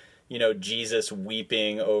 like, you know, Jesus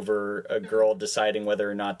weeping over a girl deciding whether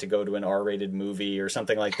or not to go to an R-rated movie or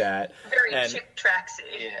something like that. Very Chick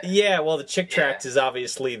Tracksy. Yeah, well, the Chick Tracts is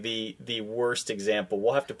obviously the worst example.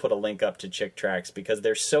 We'll have to put a link up to Chick Tracts because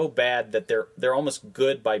they're so bad that they're almost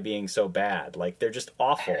good by being so bad. Like, they're just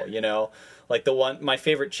awful, you know? Like, my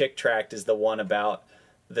favorite Chick Tract is the one about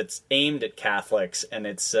that's aimed at Catholics, and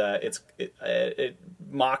it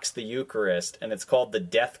mocks the Eucharist, and it's called The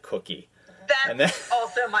Death Cookie. That's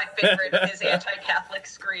also my favorite of his anti-Catholic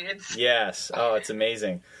screeds. Yes. Oh, it's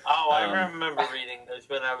amazing. Oh, I remember reading those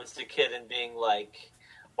when I was a kid and being like,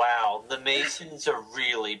 wow, the Masons are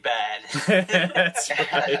really bad. That's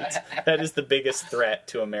right. That is the biggest threat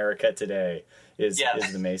to America today is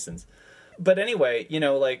the Masons. But anyway, you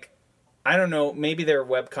know, like, I don't know, maybe there are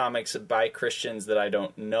webcomics by Christians that I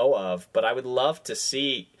don't know of, but I would love to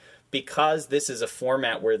see, because this is a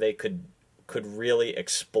format where they could really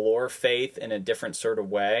explore faith in a different sort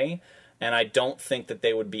of way, and I don't think that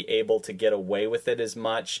they would be able to get away with it as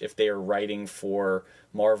much if they are writing for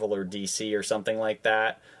Marvel or DC or something like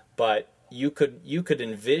that. But you could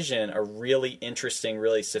envision a really interesting,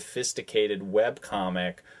 really sophisticated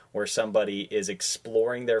webcomic where somebody is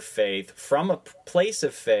exploring their faith from a place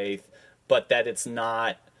of faith, but that it's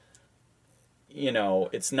not, you know,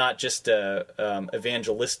 it's not just a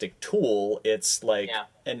evangelistic tool. It's like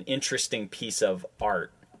an interesting piece of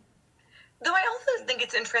art. Though I also think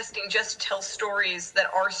it's interesting just to tell stories that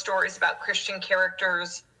are stories about Christian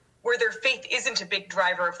characters where their faith isn't a big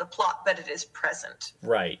driver of the plot, but it is present.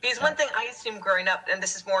 Right. Because one thing I assumed growing up, and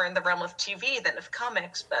this is more in the realm of TV than of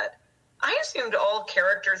comics, but I assumed all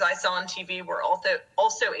characters I saw on TV were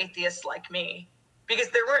also atheists like me. Because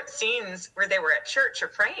there weren't scenes where they were at church or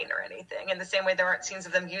praying or anything, in the same way there aren't scenes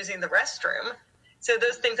of them using the restroom. So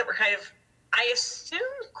those things that were kind of, I assume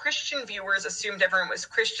Christian viewers assumed everyone was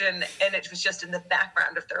Christian and it was just in the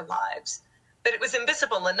background of their lives. But it was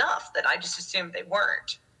invisible enough that I just assumed they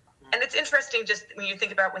weren't. And it's interesting just when you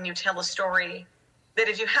think about when you tell a story, that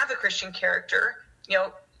if you have a Christian character,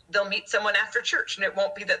 they'll meet someone after church, and it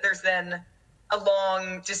won't be that there's then a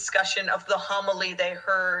long discussion of the homily they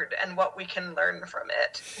heard and what we can learn from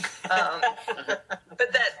it.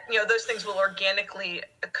 But that, those things will organically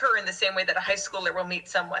occur in the same way that a high schooler will meet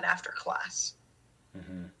someone after class.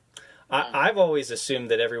 Mm-hmm. I've always assumed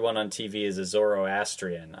that everyone on TV is a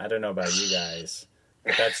Zoroastrian. I don't know about you guys,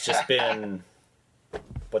 but that's just been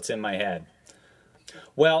what's in my head.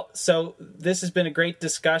 Well, so this has been a great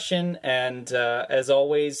discussion, and as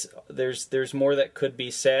always, there's more that could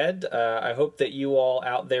be said. I hope that you all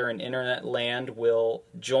out there in internet land will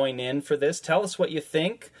join in for this. Tell us what you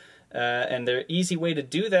think, and the easy way to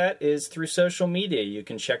do that is through social media. You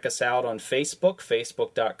can check us out on Facebook,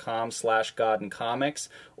 facebook.com/GodandComics,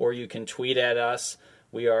 or you can tweet at us.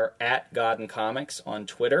 We are at GodandComics on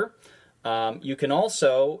Twitter. You can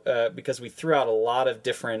also, because we threw out a lot of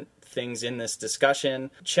different things in this discussion,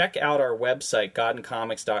 check out our website,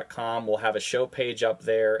 godandcomics.com. We'll have a show page up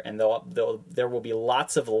there, and there will be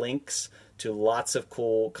lots of links to lots of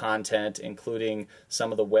cool content, including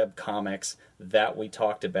some of the web comics that we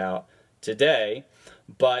talked about today.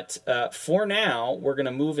 But for now, we're going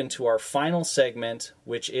to move into our final segment,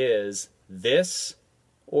 which is This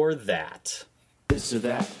or That. This or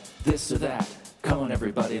that, this or that. Come on,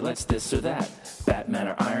 everybody, let's this or that. Batman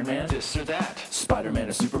or Iron Man, this or that. Spider-Man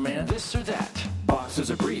or Superman, this or that. Boxers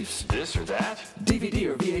or briefs, this or that. DVD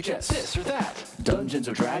or VHS, this or that. Dungeons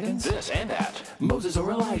or Dragons, this and that. Moses or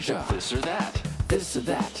Elijah, this or that. This or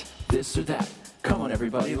that, this or that. Come on,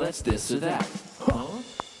 everybody, let's this or that. Huh?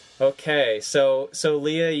 Okay, so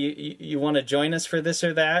Leah, you want to join us for this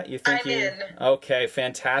or that? You think I'm in. Okay,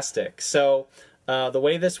 fantastic. So the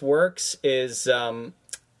way this works is one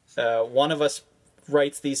of us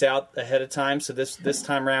writes these out ahead of time. So this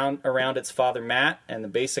time around it's Father Matt, and the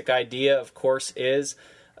basic idea, of course, is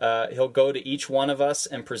he'll go to each one of us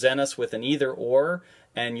and present us with an either or,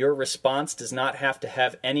 and your response does not have to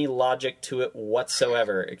have any logic to it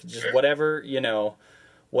whatsoever. It could just whatever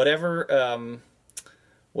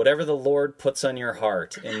the Lord puts on your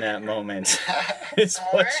heart in that moment is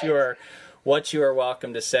what you are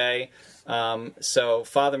welcome to say. So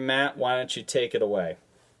Father Matt, why don't you take it away?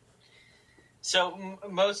 So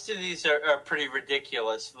most of these are pretty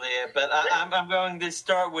ridiculous, Leah, but I'm going to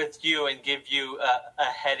start with you and give you a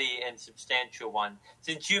heady and substantial one.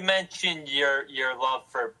 Since you mentioned your love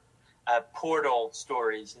for portal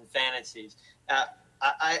stories and fantasies,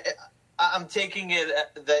 I'm taking it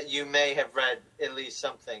that you may have read at least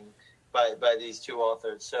something by these two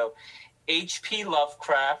authors. So H.P.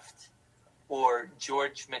 Lovecraft or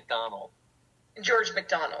George MacDonald? George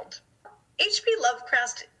MacDonald. H.P.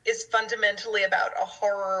 Lovecraft is fundamentally about a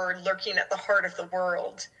horror lurking at the heart of the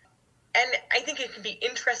world. And I think it can be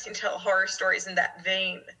interesting to tell horror stories in that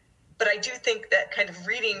vein. But I do think that kind of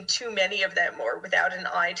reading too many of them, or without an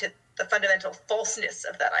eye to the fundamental falseness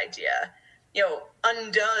of that idea,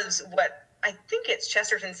 undoes what I think it's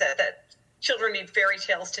Chesterton said, that children need fairy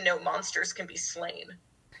tales to know monsters can be slain.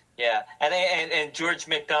 Yeah, and George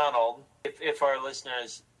MacDonald, if our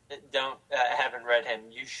listeners haven't read him,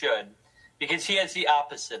 you should. Because he has the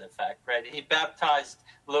opposite effect, right? He baptized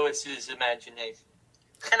Lewis's imagination.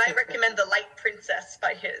 And I recommend The Light Princess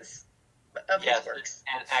by his works.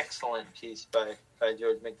 An excellent piece by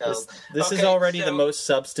George MacDonald. This is already the most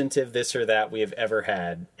substantive this or that we have ever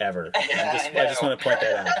had, ever. I just want to point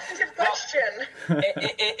that out. Substantive question.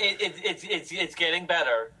 It's getting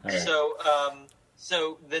better. Right.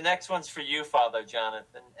 So the next one's for you, Father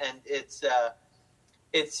Jonathan, and it's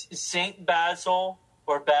Saint Basil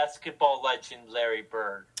or basketball legend Larry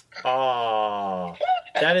Bird.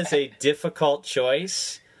 That is a difficult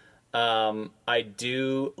choice. I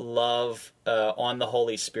do love On the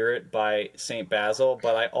Holy Spirit by St. Basil,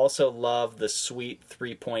 but I also love the sweet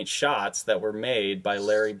 3-point shots that were made by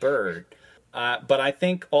Larry Bird. But I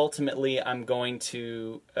think ultimately I'm going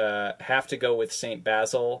to have to go with St.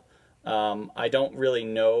 Basil. I don't really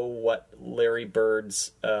know what Larry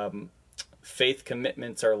Bird's faith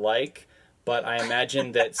commitments are like, but I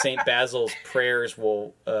imagine that St. Basil's prayers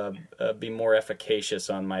will be more efficacious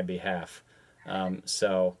on my behalf.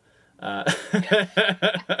 So That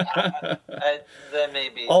may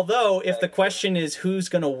be. Although, if the question is who's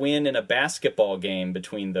going to win in a basketball game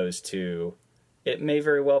between those two, it may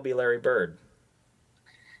very well be Larry Bird.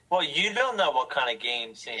 Well, you don't know what kind of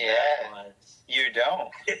game St. was. You don't.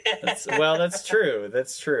 That's true.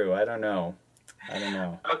 That's true. I don't know.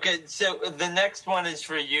 Okay, so the next one is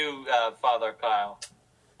for you, Father Kyle.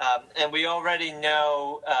 And we already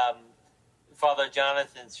know Father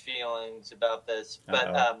Jonathan's feelings about this, but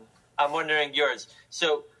I'm wondering yours.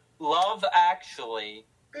 So, Love Actually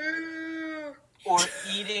or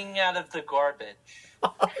eating out of the garbage?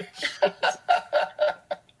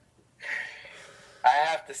 I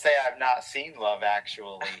have to say I've not seen Love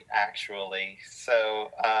Actually.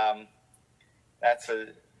 So that's a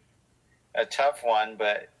tough one,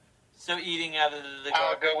 but... So eating out of the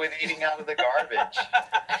garbage. I'll go with eating out of the garbage.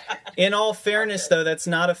 In all fairness, though, that's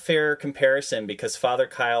not a fair comparison because Father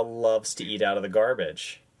Kyle loves to eat out of the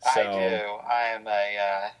garbage. So... I do.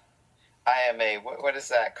 I am a what is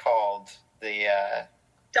that called? The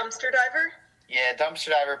dumpster diver? Yeah, dumpster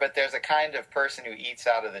diver, but there's a kind of person who eats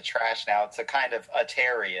out of the trash now. It's a kind of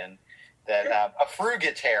atarian, a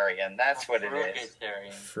frugatarian. That's what it is.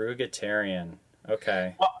 Frugatarian.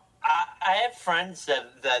 Okay. Well, I have friends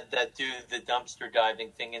that do the dumpster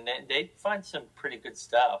diving thing, and they find some pretty good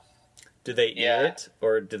stuff. Do they eat it,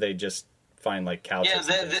 or do they just find like couches?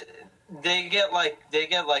 Yeah, they get like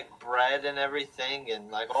bread and everything,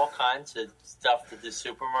 and like all kinds of stuff that the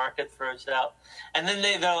supermarket throws out. And then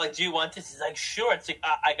they're like, "Do you want this?" He's like, "Sure." It's like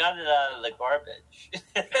I got it out of the garbage.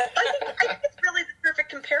 I think it's really the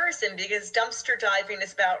perfect comparison because dumpster diving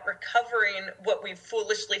is about recovering what we've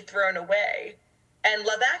foolishly thrown away. And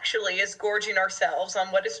Love Actually is gorging ourselves on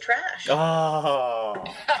what is trash.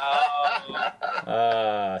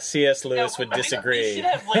 C.S. Lewis would disagree. We should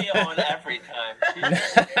have Leah on every time.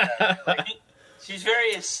 She's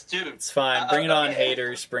very astute. It's fine. Bring it on,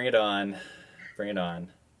 haters. Bring it on. Bring it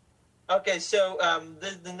on. Okay, so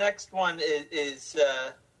the next one is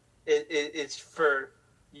for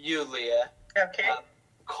you, Leah. Okay.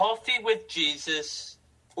 Coffee with Jesus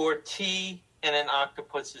or tea in an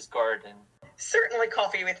octopus's garden? Certainly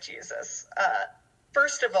coffee with Jesus.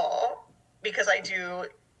 First of all, because I do,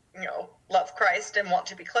 love Christ and want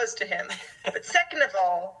to be close to him. But second of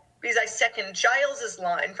all, because I second Giles's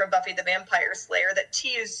line from Buffy the Vampire Slayer that tea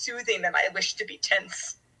is soothing and I wish to be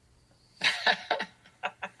tense.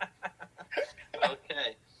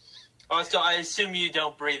 Okay. Also, I assume you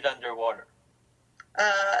don't breathe underwater.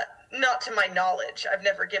 Not to my knowledge. I've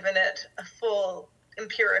never given it a full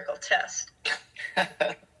empirical test.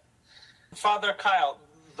 Father Kyle,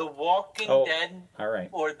 The Walking Dead all right.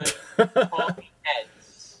 or the Talking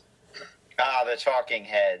Heads? The Talking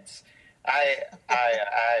Heads. I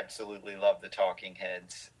absolutely love the Talking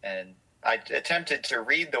Heads, and I attempted to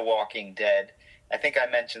read The Walking Dead. I think I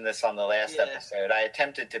mentioned this on the last episode. I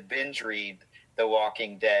attempted to binge read The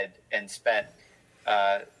Walking Dead and spent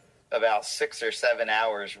about 6 or 7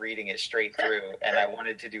 hours reading it straight through, and I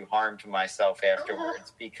wanted to do harm to myself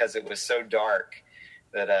afterwards because it was so dark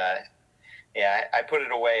that I put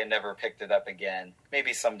it away and never picked it up again.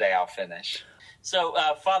 Maybe someday I'll finish. So,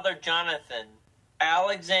 Father Jonathan,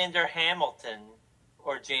 Alexander Hamilton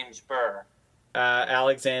or James Burr?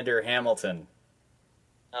 Alexander Hamilton.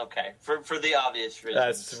 Okay, for the obvious reasons.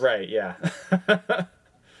 That's right, yeah.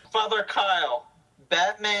 Father Kyle,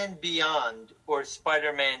 Batman Beyond or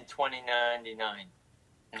Spider-Man 2099?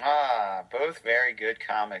 Both very good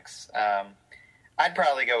comics. I'd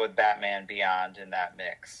probably go with Batman Beyond in that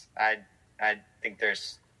mix. I think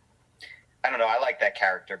I don't know, I like that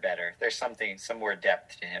character better. There's some more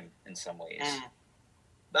depth to him in some ways.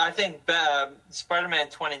 I think Spider-Man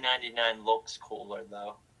 2099 looks cooler,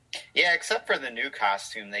 though. Yeah, except for the new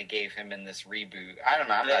costume they gave him in this reboot. I don't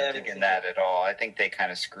know, I'm not digging that at all. I think they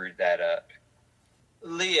kind of screwed that up.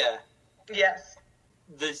 Leah. Yes.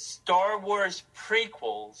 The Star Wars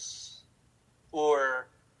prequels or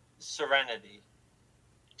Serenity?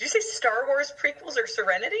 Did you say Star Wars prequels or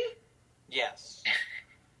Serenity? Yes.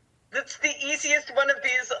 That's the easiest one of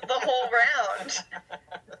these the whole round.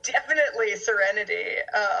 Definitely Serenity.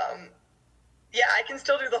 Yeah, I can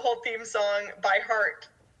still do the whole theme song by heart,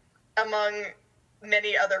 among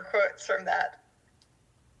many other quotes from that.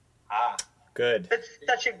 Good. It's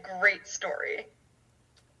such a great story.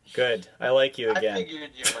 Good. I like you again. I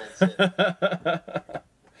figured you might say.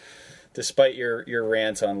 Despite your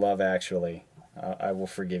rant on Love Actually, I will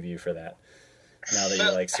forgive you for that. Now that you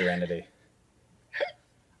like Serenity.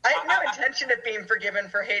 I have no intention of being forgiven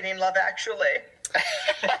for hating Love Actually.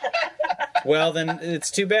 Well, then it's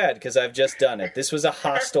too bad, because I've just done it. This was a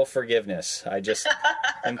hostile forgiveness I just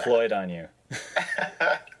employed on you.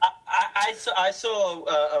 I saw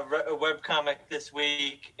a webcomic this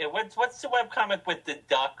week. What's the webcomic with the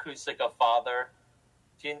duck who's like a father?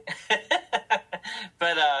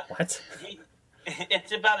 But what?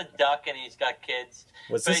 It's about a duck and he's got kids.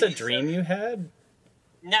 Was this a dream you had?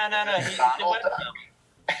 No.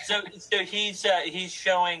 So he's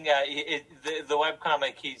showing the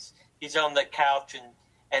webcomic. He's on the couch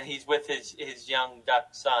and he's with his young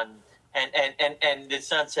duck son, and the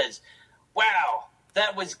son says, "Wow,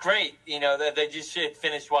 that was great." You know, they just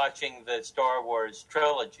finished watching the Star Wars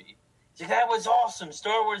trilogy. He's like, "That was awesome.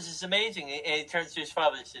 Star Wars is amazing." And he turns to his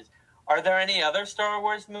father and says, "Are there any other Star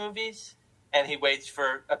Wars movies?" And he waits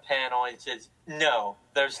for a panel and he says, "No,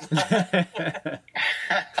 there's not."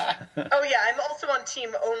 Oh, yeah, I'm also on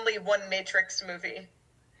team only one Matrix movie.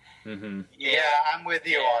 Mm-hmm. Yeah, I'm with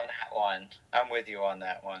you on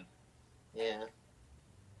that one. Yeah.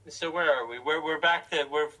 So where are we? We're back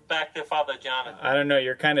to Father Jonathan. I don't know.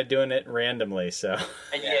 You're kind of doing it randomly, so.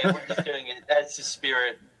 Yeah, we're just doing it as the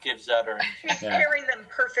spirit gives utterance. He's pairing them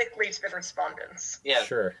perfectly to the respondents. Yeah,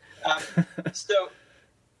 sure. So,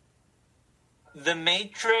 The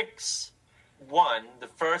Matrix 1, the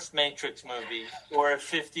first Matrix movie, or a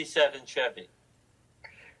 '57 Chevy?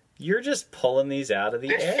 You're just pulling these out of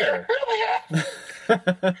the air.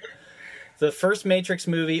 The first Matrix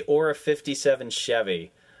movie or a '57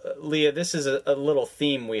 Chevy. Leah, this is a little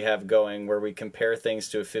theme we have going where we compare things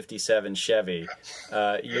to a '57 Chevy.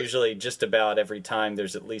 Usually just about every time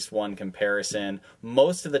there's at least one comparison.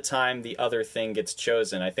 Most of the time the other thing gets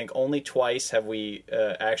chosen. I think only twice have we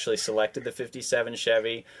actually selected the '57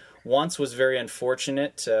 Chevy. Once was very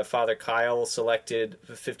unfortunate. Father Kyle selected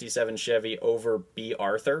the '57 Chevy over B.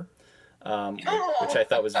 Arthur, which I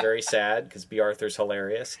thought was very sad because B. Arthur's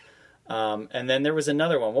hilarious. And then there was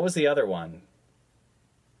another one. What was the other one?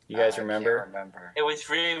 You guys remember? I can't remember. It was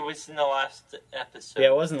in the last episode. Yeah,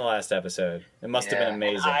 it was in the last episode. It must have been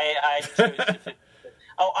amazing. I chose the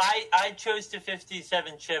I chose the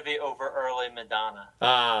 '57 Chevy over early Madonna.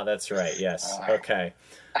 Ah, that's right. Yes. Okay.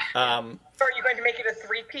 So are you going to make it a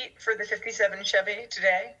three-peat for the '57 Chevy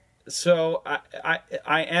today? So I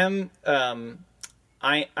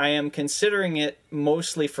am considering it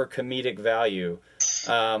mostly for comedic value.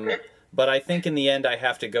 But I think in the end I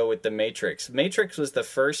have to go with The Matrix. Matrix was the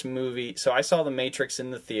first movie. So I saw The Matrix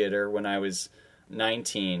in the theater when I was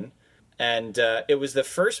 19. And it was the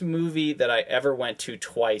first movie that I ever went to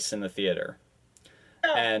twice in the theater.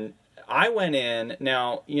 Oh. And I went in,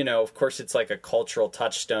 now, you know, of course it's like a cultural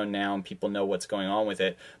touchstone now and people know what's going on with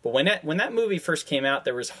it. But when that movie first came out,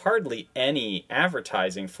 there was hardly any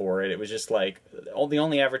advertising for it. It was just like, the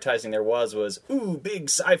only advertising there was, ooh, big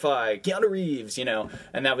sci-fi, Keanu Reeves, you know,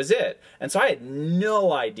 and that was it. And so I had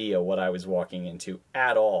no idea what I was walking into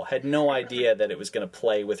at all. Had no idea that it was going to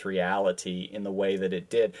play with reality in the way that it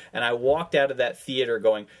did. And I walked out of that theater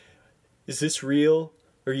going, is this real?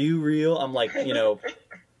 Are you real? I'm like, you know,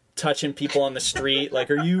 touching people on the street,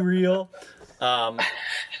 like, are you real?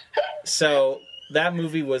 So that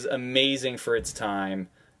movie was amazing for its time,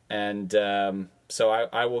 and so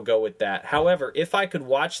I will go with that. However, if I could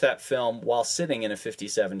watch that film while sitting in a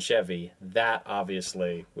 '57 Chevy, that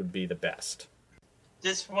obviously would be the best.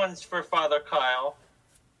 This one's for Father Kyle.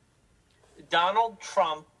 Donald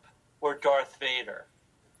Trump or Darth Vader?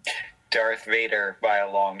 Darth Vader by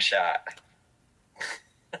a long shot.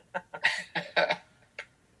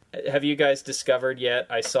 Have you guys discovered yet?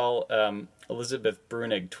 I saw Elizabeth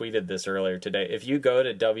Brunig tweeted this earlier today. If you go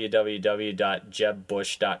to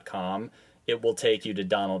www.jebbush.com, it will take you to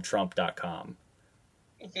donaldtrump.com.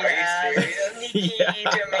 Yeah, sneaky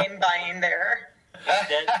domain buying there.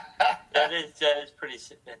 That is pretty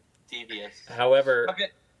devious. However,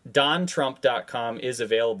 dontrump.com is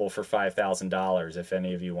available for $5,000 if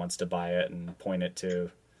any of you wants to buy it and point it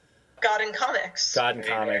to God in Comics.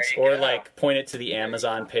 Or like point it to the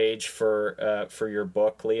Amazon page for your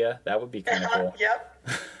book, Leah. That would be kind of cool. Yep.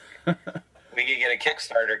 We could get a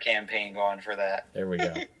Kickstarter campaign going for that. There we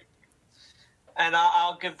go. And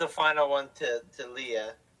I'll give the final one to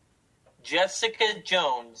Leah. Jessica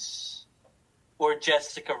Jones or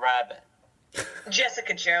Jessica Rabbit?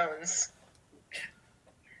 Jessica Jones.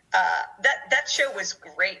 That show was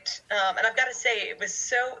great. And I've got to say, it was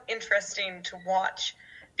so interesting to watch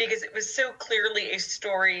because it was so clearly a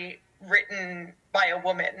story written by a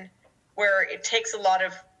woman where it takes a lot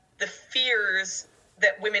of the fears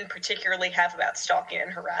that women particularly have about stalking and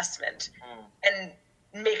harassment and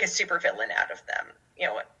make a supervillain out of them. You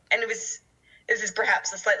know, and this is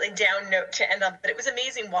perhaps a slightly down note to end on, but it was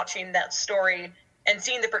amazing watching that story and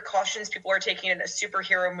seeing the precautions people are taking in a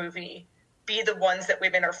superhero movie be the ones that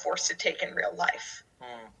women are forced to take in real life.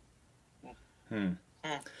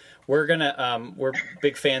 We're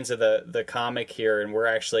big fans of the comic here, and we're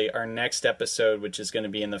actually, our next episode, which is going to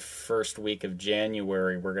be in the first week of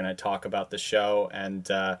January, we're going to talk about the show, and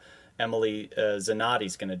Emily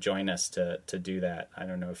Zanotti going to join us to do that. I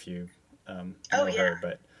don't know if you know her,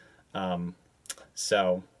 but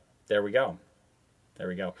so there we go.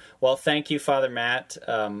 Well, thank you, Father Matt,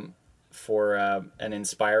 for an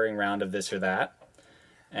inspiring round of This or That.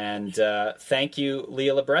 And thank you,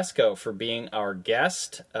 Leah Libresco, for being our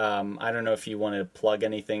guest. I don't know if you want to plug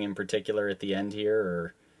anything in particular at the end here,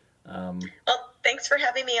 or... Well, thanks for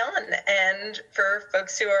having me on. And for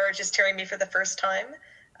folks who are just hearing me for the first time,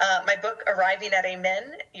 my book, Arriving at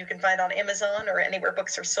Amen, you can find on Amazon or anywhere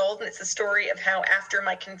books are sold. And it's the story of how after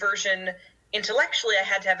my conversion, intellectually, I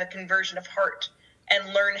had to have a conversion of heart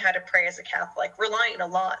and learn how to pray as a Catholic, relying a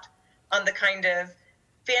lot on the kind of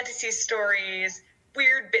fantasy stories,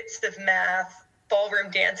 weird bits of math, ballroom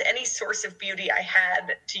dance, any source of beauty I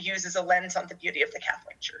had to use as a lens on the beauty of the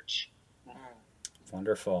Catholic Church.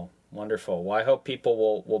 Wonderful. Well, I hope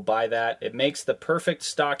people will buy that. It makes the perfect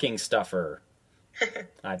stocking stuffer.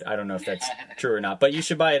 I don't know if that's true or not, but you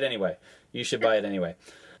should buy it anyway.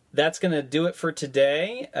 That's going to do it for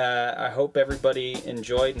today. I hope everybody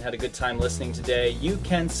enjoyed and had a good time listening today. You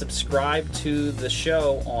can subscribe to the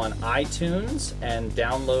show on iTunes and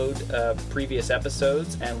download previous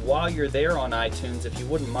episodes. And while you're there on iTunes, if you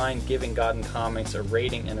wouldn't mind giving God and Comics a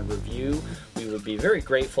rating and a review, we would be very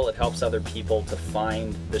grateful. It helps other people to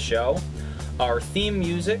find the show. Our theme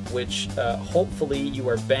music, which hopefully you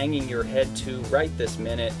are banging your head to right this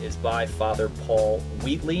minute, is by Father Paul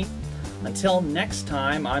Wheatley. Until next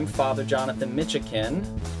time, I'm Father Jonathan Michikin.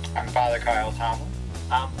 I'm Father Kyle Tomlin.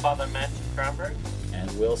 I'm Father Matthew Kronberg.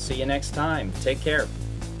 And we'll see you next time. Take care.